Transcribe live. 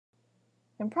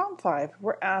In problem 5,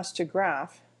 we're asked to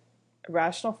graph a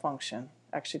rational function,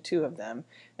 actually two of them,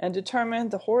 and determine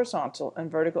the horizontal and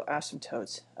vertical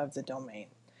asymptotes of the domain.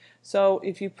 So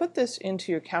if you put this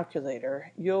into your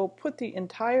calculator, you'll put the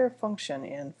entire function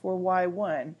in for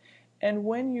y1, and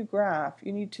when you graph,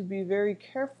 you need to be very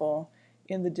careful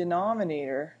in the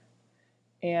denominator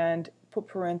and put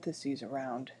parentheses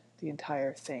around the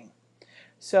entire thing.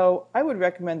 So I would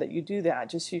recommend that you do that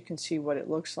just so you can see what it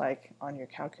looks like on your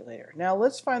calculator. Now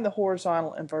let's find the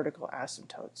horizontal and vertical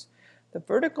asymptotes. The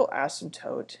vertical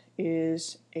asymptote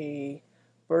is a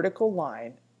vertical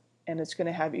line, and it's going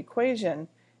to have equation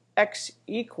x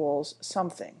equals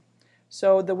something.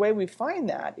 So the way we find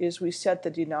that is we set the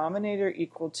denominator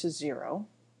equal to 0.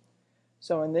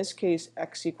 So in this case,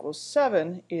 x equals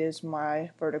 7 is my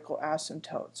vertical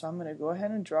asymptote. So I'm going to go ahead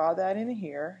and draw that in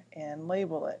here and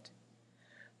label it.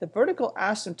 The vertical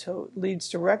asymptote leads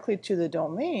directly to the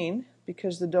domain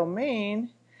because the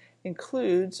domain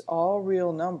includes all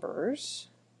real numbers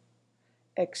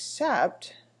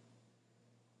except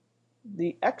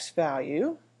the x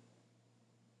value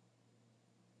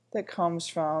that comes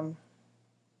from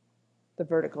the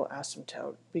vertical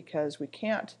asymptote, because we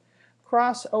can't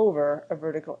cross over a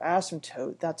vertical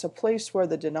asymptote. That's a place where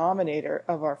the denominator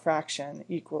of our fraction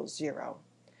equals 0.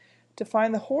 To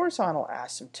find the horizontal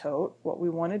asymptote, what we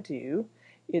want to do,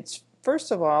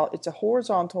 first of all, it's a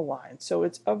horizontal line, so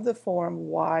it's of the form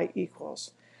y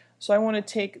equals. So I want to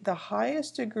take the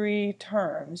highest degree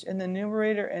terms in the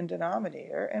numerator and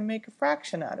denominator and make a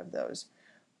fraction out of those.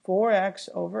 4x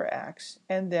over x,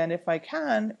 and then if I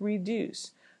can,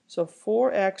 reduce. So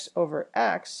 4x over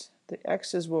x, the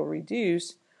x's will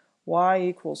reduce, y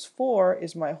equals 4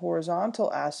 is my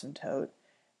horizontal asymptote,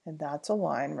 and that's a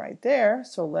line right there,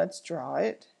 so let's draw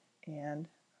it and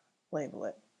label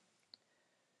it.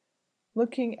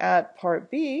 Looking at part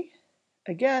B,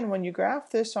 again, when you graph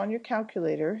this on your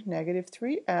calculator, negative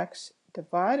 3x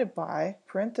divided by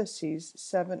parentheses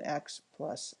 7x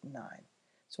plus 9.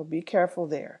 So be careful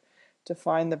there. To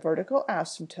find the vertical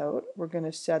asymptote, we're going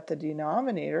to set the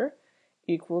denominator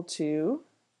equal to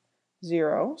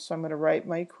 0. So I'm going to write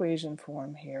my equation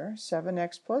form here.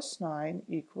 7x plus 9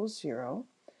 equals 0.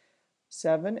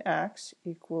 7x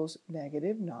equals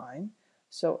negative 9.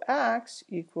 So x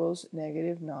equals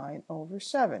negative 9 over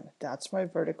 7. That's my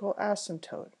vertical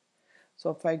asymptote. So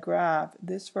if I graph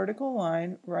this vertical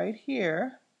line right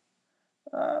here,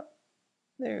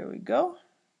 there we go.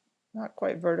 Not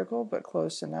quite vertical, but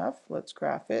close enough. Let's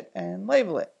graph it and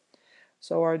label it.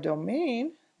 So our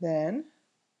domain then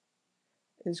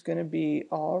is going to be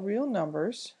all real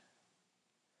numbers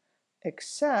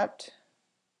except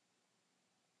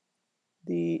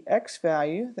the x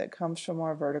value that comes from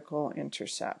our vertical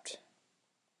intercept.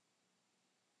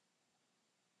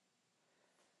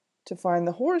 To find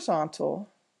the horizontal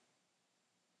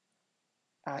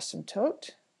asymptote,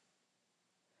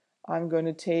 I'm going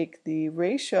to take the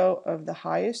ratio of the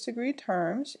highest degree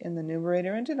terms in the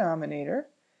numerator and denominator,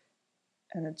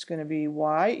 and it's going to be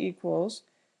y equals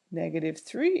negative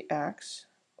 3x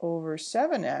over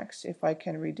 7x. If I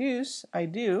can reduce, I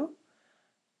do.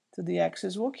 So the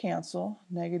x's will cancel,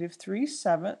 negative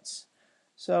 3/7.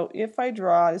 So if I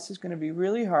draw, this is going to be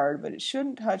really hard, but it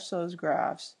shouldn't touch those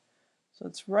graphs. So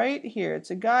it's right here.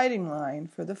 It's a guiding line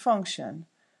for the function.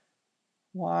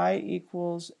 Y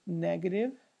equals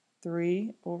negative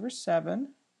 3 over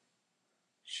 7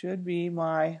 should be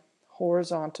my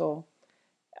horizontal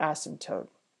asymptote.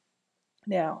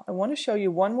 Now, I want to show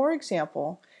you one more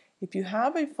example. If you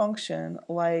have a function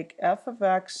like f of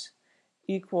x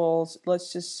equals,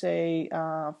 let's just say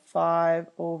 5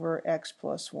 over x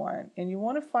plus 1, and you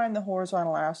want to find the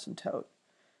horizontal asymptote,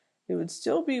 it would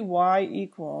still be y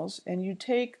equals, and you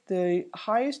take the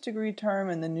highest degree term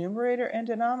in the numerator and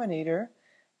denominator,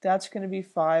 that's going to be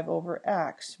 5 over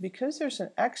x. Because there's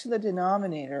an x in the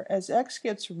denominator, as x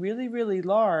gets really, really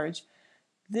large,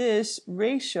 this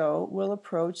ratio will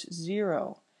approach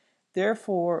 0.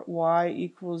 Therefore, y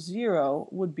equals 0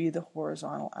 would be the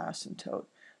horizontal asymptote.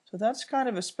 So that's kind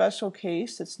of a special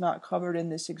case that's not covered in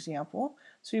this example,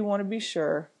 so you want to be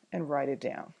sure and write it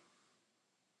down.